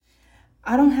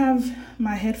I don't have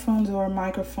my headphones or a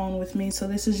microphone with me, so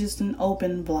this is just an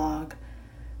open vlog,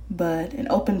 but an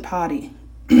open potty,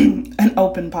 an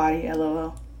open potty,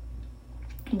 lol.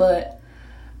 But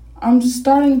I'm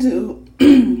starting to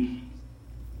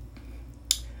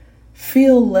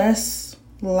feel less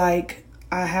like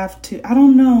I have to. I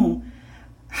don't know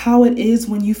how it is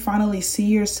when you finally see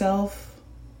yourself,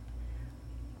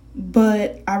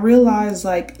 but I realize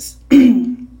like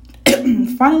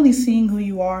finally seeing who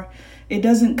you are, it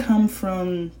doesn't come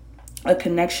from a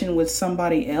connection with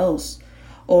somebody else,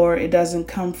 or it doesn't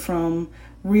come from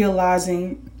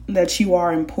realizing that you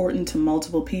are important to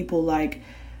multiple people. Like,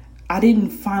 I didn't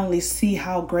finally see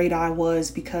how great I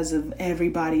was because of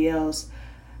everybody else.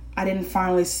 I didn't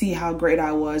finally see how great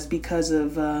I was because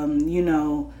of,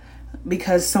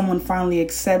 because someone finally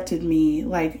accepted me.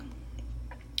 Like,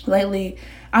 lately,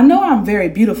 I know I'm very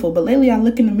beautiful, but lately I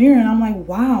look in the mirror and I'm like,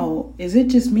 wow, is it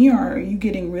just me, or are you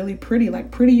getting really pretty? Like,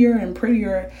 prettier and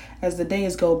prettier as the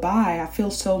days go by. I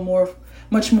feel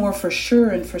much more for sure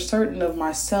and for certain of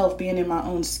myself, being in my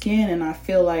own skin. And I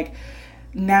feel like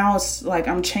now it's like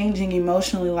I'm changing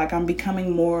emotionally, like I'm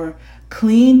becoming more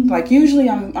clean. Like, usually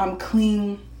I'm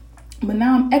clean, but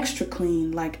now I'm extra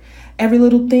clean. Like, every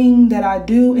little thing that I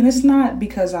do, and it's not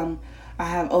because I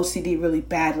have OCD really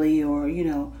badly or,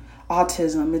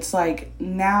 autism. It's like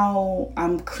now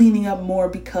I'm cleaning up more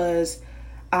because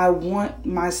I want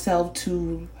myself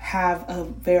to have a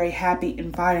very happy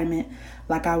environment.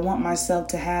 Like, I want myself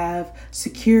to have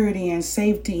security and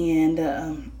safety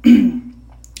and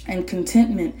and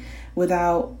contentment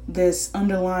without this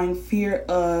underlying fear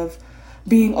of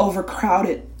being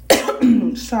overcrowded.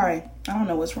 Sorry, I don't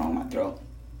know what's wrong with my throat.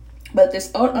 But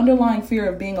this underlying fear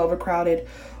of being overcrowded,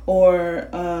 or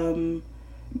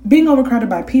being overcrowded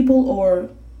by people, or,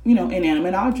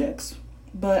 inanimate objects.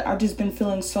 But I've just been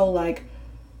feeling so like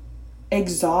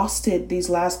exhausted these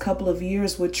last couple of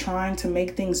years with trying to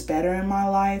make things better in my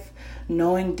life,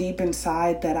 knowing deep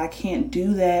inside that I can't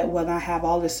do that when I have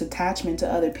all this attachment to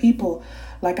other people.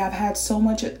 Like, I've had so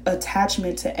much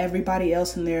attachment to everybody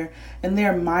else and their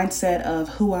mindset of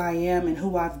who I am and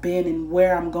who I've been and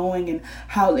where I'm going and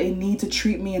how they need to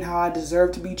treat me and how I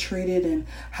deserve to be treated and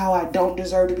how I don't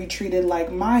deserve to be treated.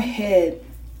 Like, my head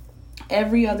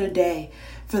every other day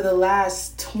for the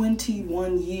last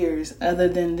 21 years, other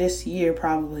than this year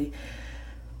probably.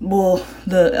 Well,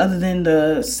 other than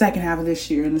the second half of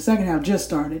this year, and the second half just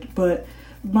started, but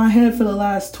my head for the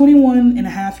last 21 and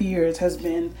a half years has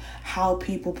been how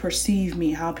people perceive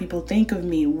me, how people think of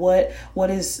me, what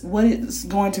is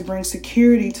going to bring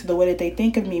security to the way that they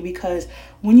think of me. Because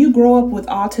when you grow up with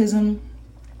autism,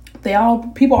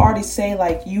 people already say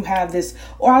like you have this,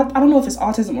 or I don't know if it's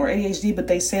autism or ADHD, but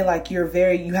they say like you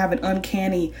have an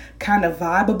uncanny kind of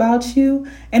vibe about you.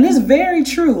 And it's very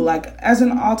true. Like, as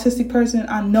an autistic person,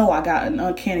 I know I got an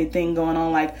uncanny thing going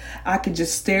on. Like, I could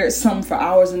just stare at something for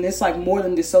hours, and it's like more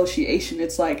than dissociation.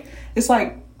 It's like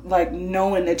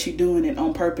knowing that you're doing it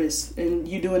on purpose, and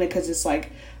you're doing it because it's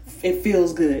like, it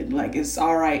feels good. Like, it's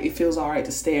all right. It feels all right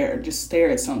to just stare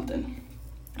at something.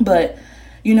 But,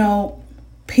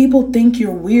 people think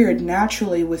you're weird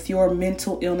naturally with your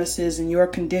mental illnesses and your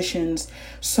conditions.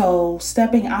 So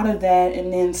stepping out of that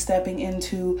and then stepping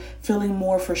into feeling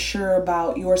more for sure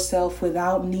about yourself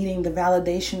without needing the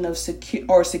validation of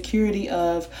security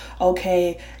of,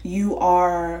 okay, you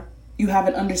have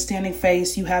an understanding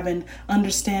face, you have an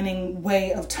understanding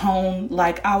way of tone.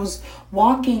 Like, I was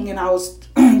walking and I was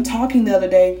talking the other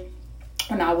day,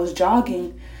 and I was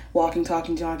jogging,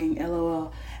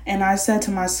 LOL. And I said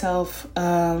to myself,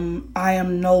 I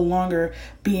am no longer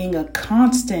being a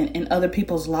constant in other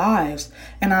people's lives.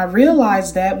 And I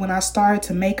realized that when I started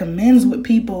to make amends with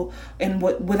people and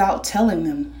without telling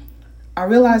them. I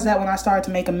realized that when I started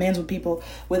to make amends with people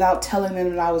without telling them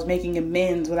that I was making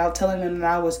amends, without telling them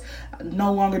that I was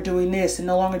no longer doing this and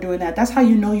no longer doing that. That's how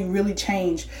you know you really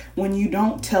change, when you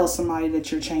don't tell somebody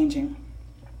that you're changing.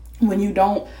 When you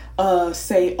don't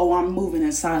say, oh, I'm moving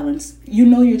in silence. You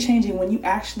know you're changing when you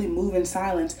actually move in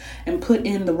silence and put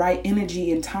in the right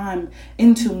energy and time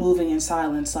into moving in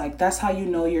silence. Like, that's how you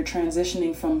know you're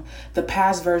transitioning from the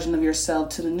past version of yourself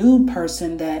to the new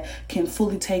person that can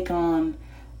fully take on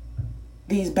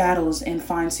these battles and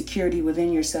find security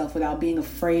within yourself without being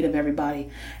afraid of everybody.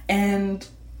 And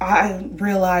I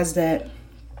realized that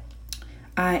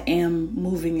I am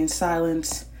moving in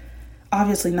silence.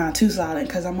 Obviously not too silent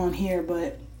because I'm on here,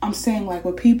 but I'm saying, like,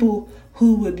 with people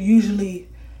who would usually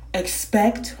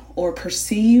expect or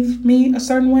perceive me a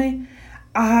certain way,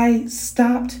 I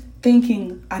stopped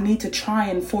thinking I need to try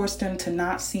and force them to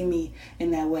not see me in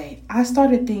that way. I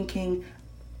started thinking,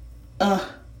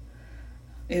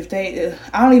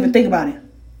 I don't even think about it.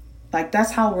 Like,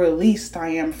 that's how released I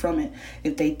am from it.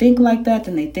 If they think like that,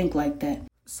 then they think like that.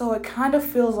 So it kind of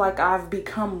feels like I've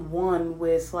become one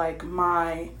with like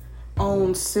my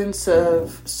own sense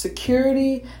of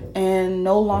security and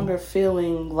no longer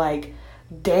feeling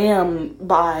damned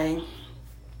by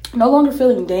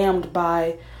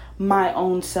my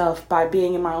own self, by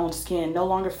being in my own skin, no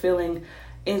longer feeling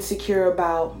insecure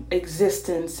about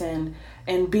existence and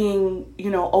being,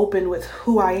 open with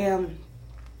who I am,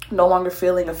 no longer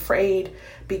feeling afraid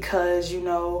because,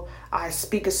 I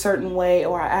speak a certain way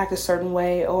or I act a certain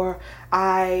way or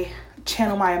I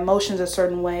channel my emotions a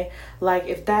certain way. Like,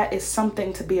 if that is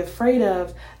something to be afraid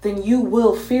of, then you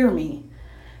will fear me.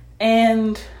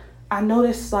 And I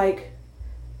noticed, I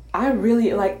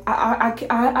really,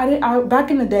 I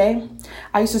back in the day,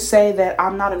 I used to say that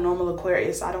I'm not a normal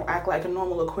Aquarius. I don't act like a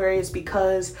normal Aquarius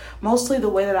because mostly the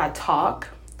way that I talk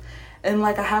and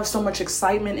I have so much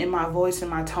excitement in my voice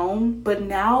and my tone. But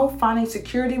now, finding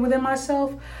security within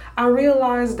myself, I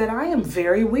realize that I am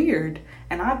very weird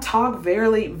and I talk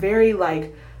very, very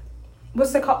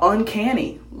what's that called?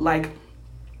 Uncanny.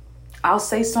 I'll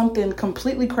say something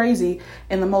completely crazy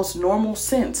in the most normal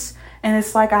sense. And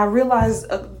it's I realize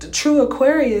a true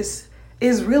Aquarius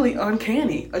is really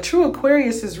uncanny. A true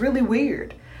Aquarius is really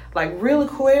weird. Real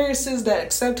Aquariuses that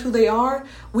accept who they are,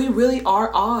 we really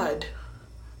are odd.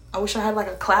 I wish I had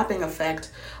a clapping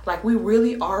effect. We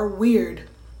really are weird.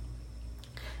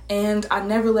 And I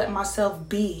never let myself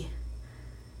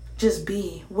just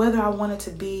be. Whether I wanted to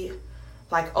be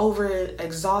over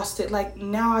exhausted.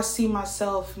 Now I see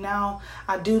myself, now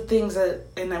I do things and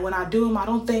when I do them, I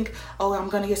don't think, oh, I'm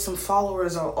going to get some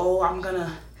followers or, oh, I'm going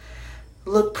to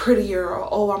look prettier or,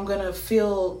 oh, I'm going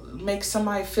to make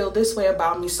somebody feel this way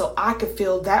about me so I could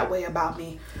feel that way about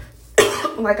me.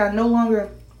 I no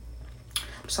longer,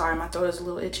 I'm sorry, my throat is a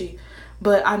little itchy,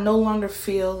 but I no longer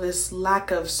feel this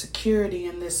lack of security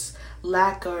and this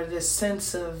lack or this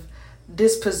sense of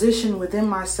disposition within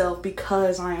myself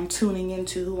because I am tuning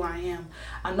into who I am.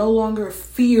 I no longer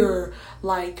fear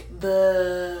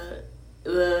the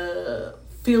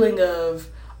feeling of,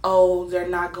 oh, they're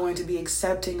not going to be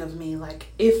accepting of me.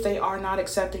 If they are not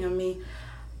accepting of me,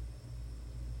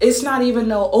 it's not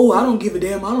even oh, I don't give a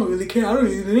damn, I don't really care, I don't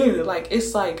even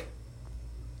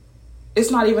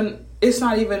it's not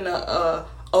even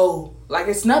oh,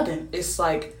 it's nothing. It's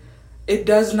it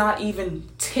does not even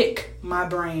tick my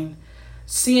brain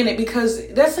seeing it, because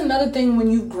that's another thing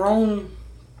when you've grown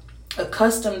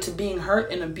accustomed to being hurt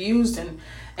and abused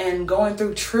and going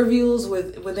through trivials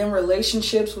within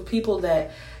relationships with people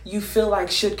that you feel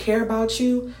should care about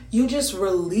you. You just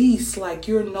release,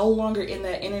 you're no longer in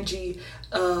that energy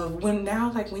of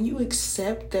when you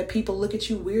accept that people look at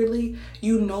you weirdly,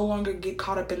 you no longer get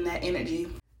caught up in that energy.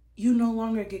 You no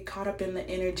longer get caught up in the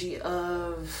energy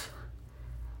of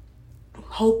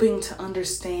hoping to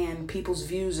understand people's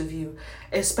views of you,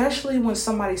 especially when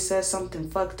somebody says something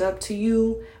fucked up to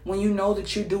you, when you know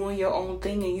that you're doing your own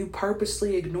thing and you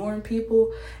purposely ignoring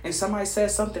people, and somebody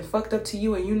says something fucked up to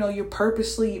you and you know you're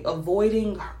purposely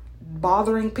avoiding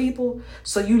bothering people,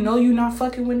 so you know you're not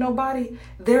fucking with nobody.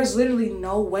 There's literally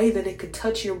no way that it could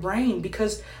touch your brain,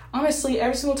 because honestly,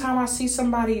 every single time I see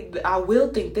somebody, I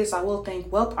will think this, I will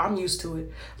think, well, I'm used to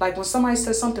it. When somebody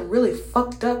says something really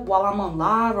fucked up while I'm on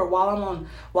live or while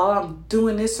I'm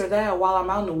doing this or that, while I'm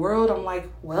out in the world, I'm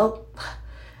well,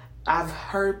 I've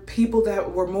heard people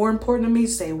that were more important to me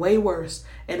say way worse,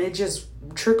 and it just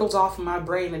trickles off in my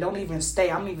brain. It don't even stay.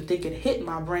 I don't even think it hit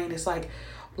my brain. It's like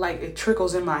it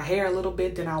trickles in my hair a little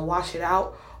bit, then I wash it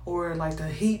out, or the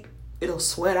heat, it'll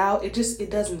sweat out. It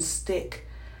doesn't stick.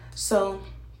 So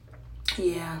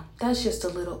yeah, that's just a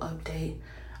little update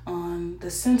on the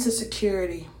sense of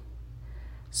security.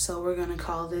 So we're going to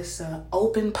call this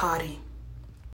Open-Poddy.